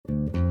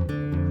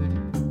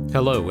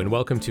Hello and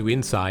welcome to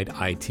Inside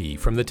IT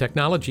from the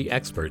technology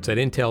experts at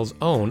Intel's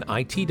own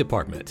IT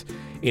department.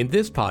 In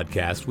this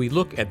podcast, we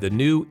look at the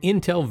new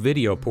Intel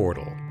Video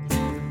Portal.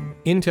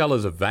 Intel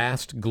is a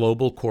vast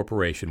global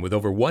corporation with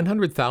over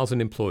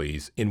 100,000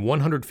 employees in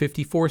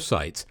 154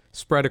 sites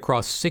spread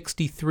across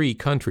 63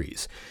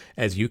 countries.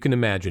 As you can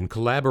imagine,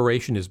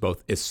 collaboration is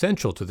both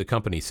essential to the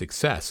company's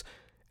success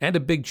and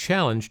a big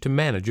challenge to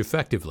manage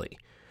effectively.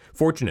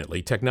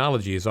 Fortunately,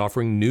 technology is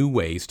offering new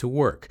ways to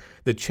work.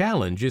 The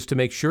challenge is to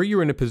make sure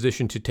you're in a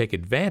position to take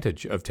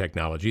advantage of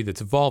technology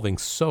that's evolving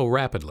so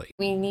rapidly.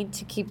 We need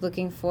to keep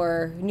looking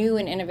for new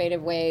and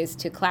innovative ways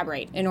to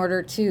collaborate in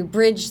order to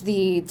bridge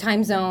the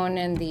time zone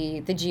and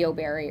the geo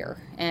barrier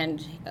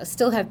and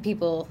still have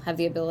people have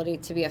the ability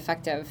to be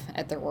effective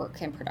at their work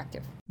and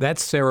productive.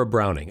 That's Sarah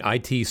Browning,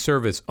 IT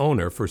service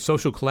owner for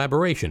social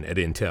collaboration at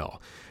Intel.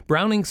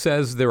 Browning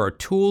says there are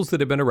tools that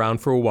have been around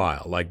for a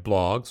while, like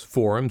blogs,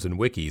 forums, and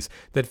wikis,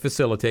 that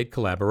facilitate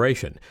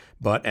collaboration.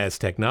 But as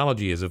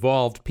technology has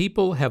evolved,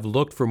 people have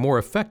looked for more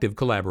effective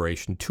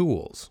collaboration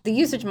tools. The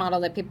usage model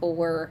that people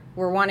were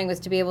wanting was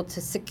to be able to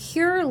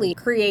securely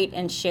create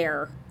and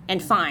share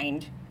and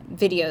find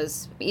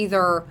videos,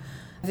 either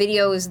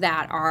videos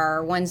that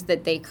are ones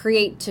that they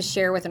create to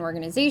share with an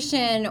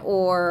organization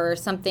or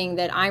something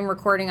that I'm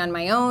recording on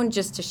my own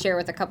just to share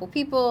with a couple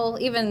people,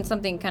 even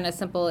something kind of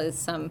simple as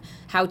some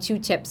how-to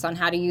tips on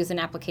how to use an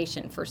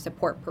application for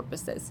support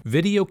purposes.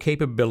 Video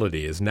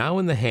capability is now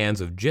in the hands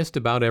of just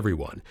about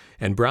everyone,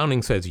 and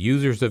Browning says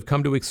users have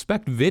come to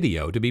expect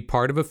video to be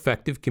part of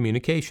effective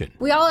communication.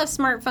 We all have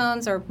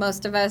smartphones, or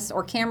most of us,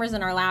 or cameras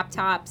in our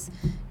laptops.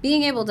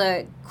 Being able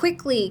to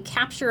quickly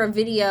capture a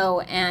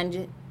video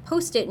and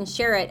post it and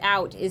share it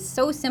out is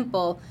so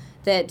simple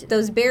that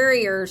those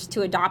barriers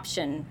to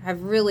adoption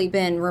have really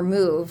been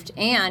removed.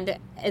 And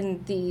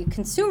in the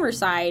consumer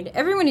side,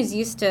 everyone is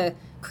used to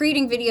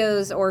creating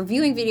videos or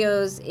viewing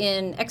videos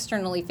in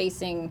externally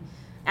facing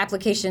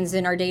applications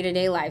in our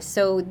day-to-day lives.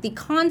 So the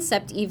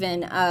concept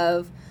even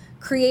of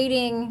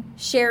creating,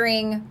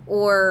 sharing,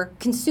 or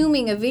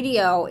consuming a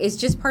video is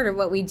just part of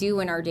what we do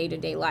in our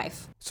day-to-day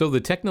life. So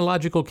the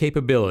technological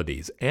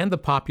capabilities and the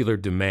popular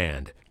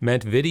demand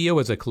meant video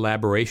as a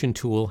collaboration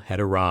tool had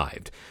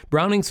arrived.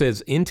 Browning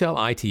says Intel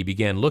IT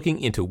began looking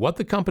into what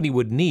the company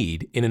would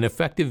need in an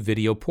effective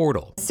video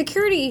portal.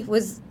 Security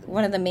was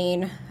one of the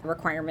main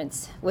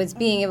requirements, was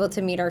being able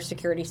to meet our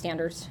security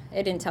standards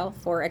at Intel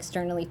for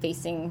externally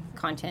facing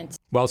content.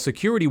 While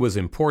security was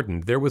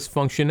important, there was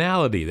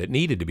functionality that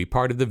needed to be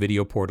part of the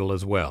video portal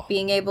as well.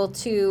 Being able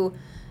to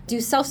do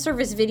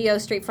self-service video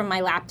straight from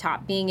my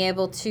laptop, being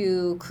able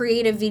to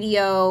create a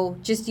video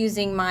just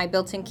using my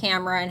built-in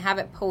camera and have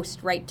it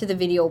post right to the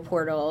video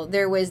portal.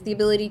 There was the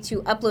ability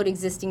to upload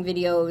existing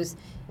videos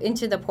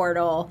into the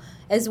portal,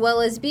 as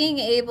well as being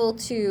able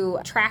to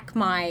track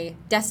my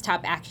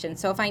desktop action.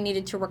 So if I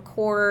needed to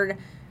record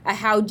a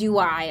how do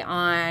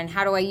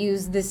I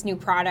use this new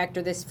product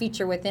or this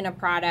feature within a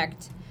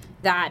product,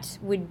 that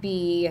would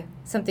be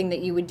something that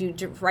you would do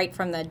right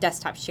from the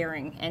desktop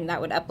sharing, and that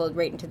would upload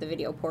right into the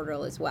video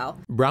portal as well.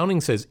 Browning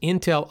says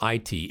Intel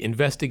IT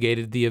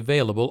investigated the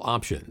available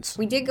options.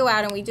 We did go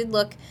out and we did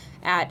look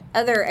at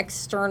other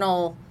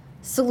external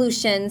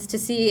solutions to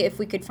see if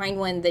we could find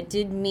one that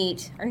did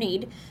meet our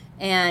need.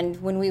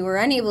 And when we were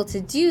unable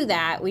to do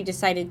that, we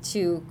decided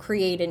to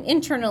create an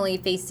internally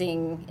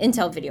facing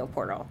Intel video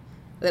portal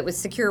that was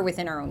secure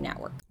within our own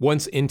network.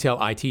 Once Intel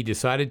IT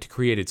decided to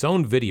create its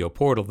own video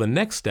portal, the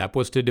next step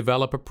was to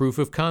develop a proof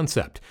of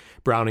concept.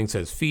 Browning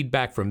says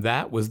feedback from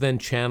that was then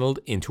channeled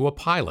into a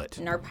pilot.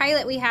 In our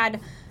pilot, we had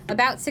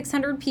about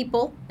 600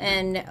 people,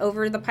 and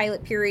over the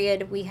pilot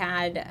period, we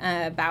had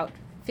about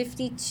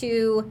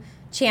 52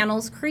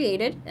 channels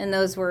created, and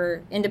those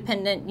were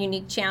independent,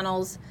 unique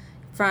channels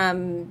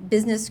from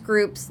business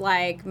groups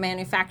like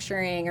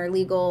manufacturing or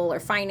legal or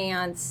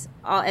finance,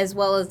 as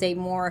well as a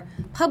more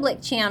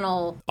public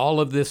channel.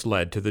 All of this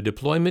led to the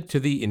deployment to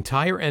the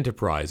entire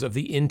enterprise of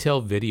the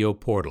Intel Video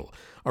Portal,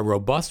 a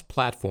robust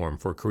platform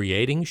for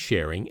creating,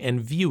 sharing, and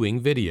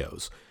viewing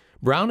videos.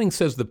 Browning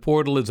says the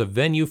portal is a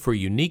venue for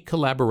unique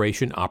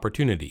collaboration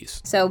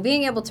opportunities. So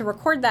being able to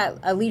record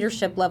a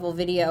leadership level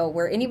video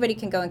where anybody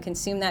can go and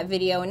consume that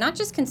video, and not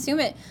just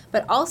consume it,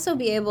 but also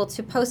be able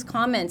to post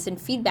comments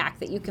and feedback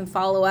that you can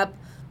follow up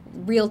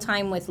real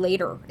time with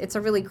later. It's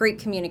a really great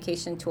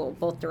communication tool,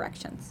 both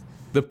directions.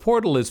 The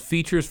portal is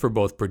features for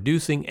both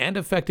producing and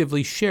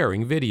effectively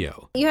sharing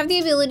video. You have the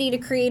ability to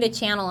create a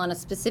channel on a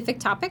specific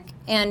topic,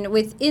 and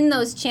within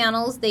those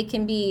channels, they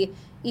can be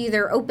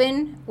either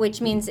open, which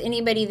means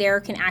anybody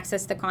there can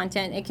access the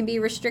content. It can be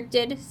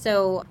restricted,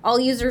 so all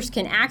users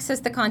can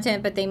access the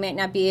content, but they might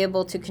not be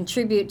able to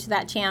contribute to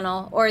that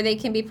channel, or they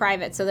can be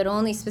private, so that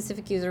only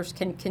specific users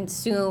can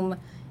consume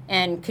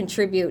and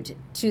contribute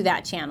to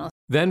that channel.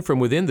 Then from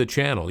within the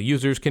channel,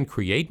 users can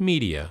create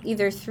media.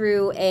 Either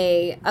through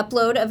a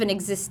upload of an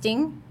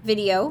existing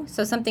video,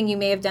 so something you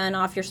may have done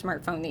off your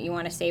smartphone that you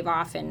want to save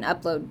off and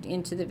upload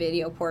into the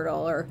video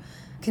portal, or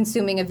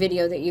consuming a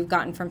video that you've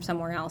gotten from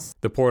somewhere else.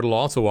 The portal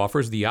also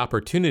offers the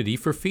opportunity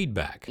for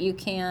feedback. You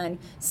can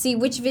see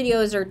which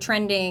videos are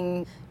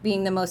trending,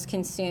 being the most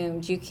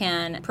consumed. You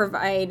can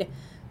provide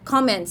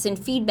comments and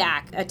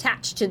feedback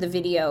attached to the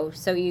video,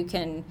 so you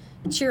can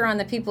cheer on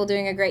the people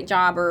doing a great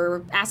job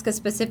or ask a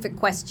specific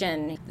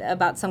question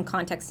about some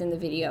context in the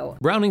video.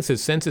 Browning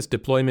says since its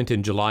deployment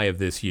in July of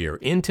this year,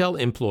 Intel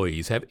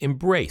employees have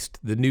embraced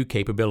the new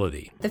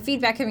capability. The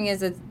feedback coming is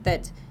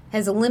that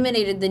has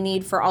eliminated the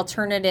need for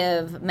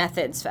alternative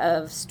methods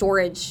of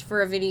storage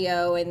for a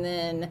video and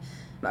then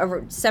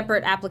a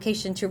separate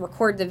application to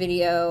record the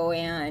video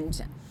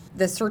and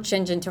the search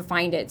engine to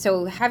find it.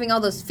 So having all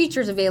those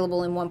features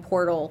available in one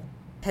portal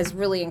has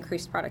really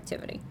increased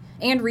productivity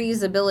and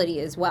reusability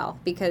as well,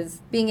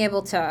 because being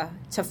able to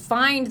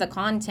find the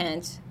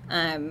content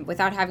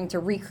without having to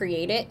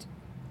recreate it,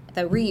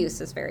 the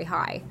reuse is very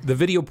high. The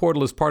video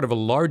portal is part of a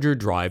larger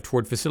drive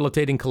toward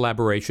facilitating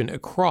collaboration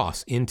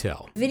across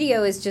Intel.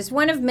 Video is just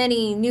one of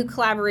many new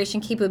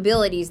collaboration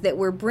capabilities that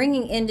we're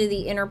bringing into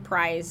the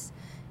enterprise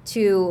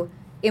to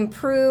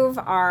improve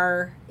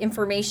our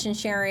information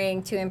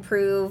sharing, to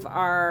improve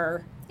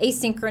our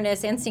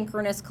asynchronous and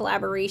synchronous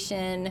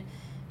collaboration,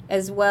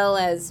 as well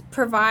as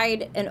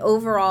provide an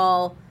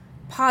overall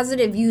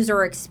positive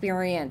user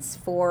experience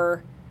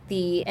for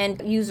the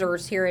end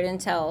users here at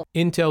Intel.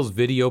 Intel's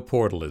video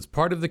portal is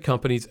part of the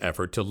company's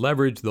effort to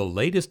leverage the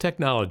latest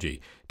technology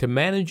to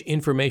manage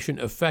information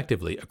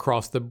effectively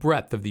across the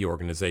breadth of the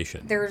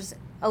organization. There's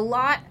a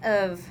lot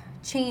of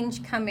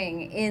change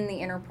coming in the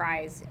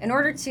enterprise. In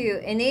order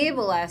to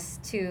enable us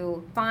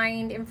to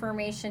find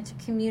information, to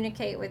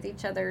communicate with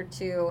each other,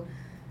 to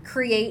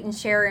create and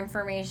share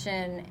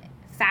information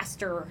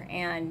faster,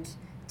 and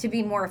to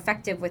be more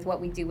effective with what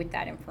we do with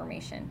that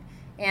information.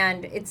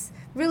 And it's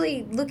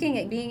really looking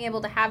at being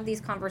able to have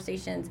these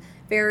conversations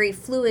very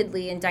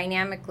fluidly and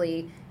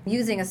dynamically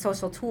using a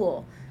social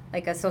tool,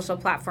 like a social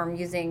platform,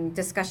 using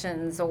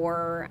discussions,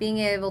 or being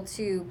able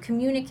to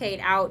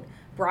communicate out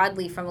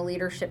broadly from a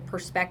leadership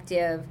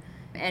perspective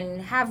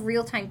and have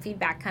real-time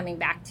feedback coming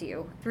back to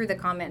you through the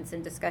comments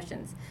and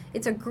discussions.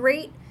 It's a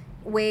great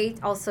way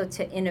also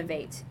to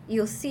innovate.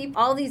 You'll see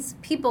all these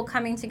people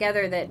coming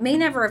together that may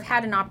never have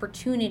had an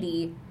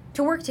opportunity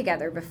to work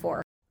together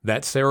before.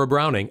 That's Sarah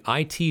Browning,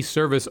 IT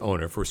Service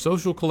Owner for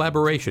Social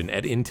Collaboration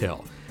at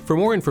Intel. For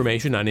more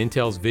information on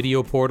Intel's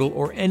video portal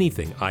or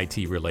anything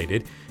IT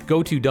related,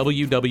 go to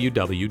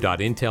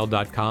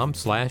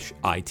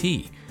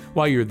www.intel.com/IT.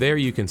 While you're there,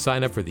 you can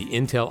sign up for the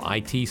Intel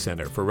IT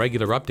Center for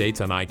regular updates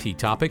on IT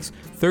topics,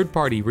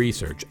 third-party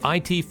research,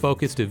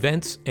 IT-focused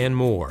events, and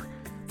more.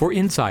 For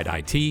Inside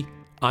IT,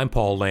 I'm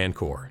Paul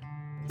Lancourt.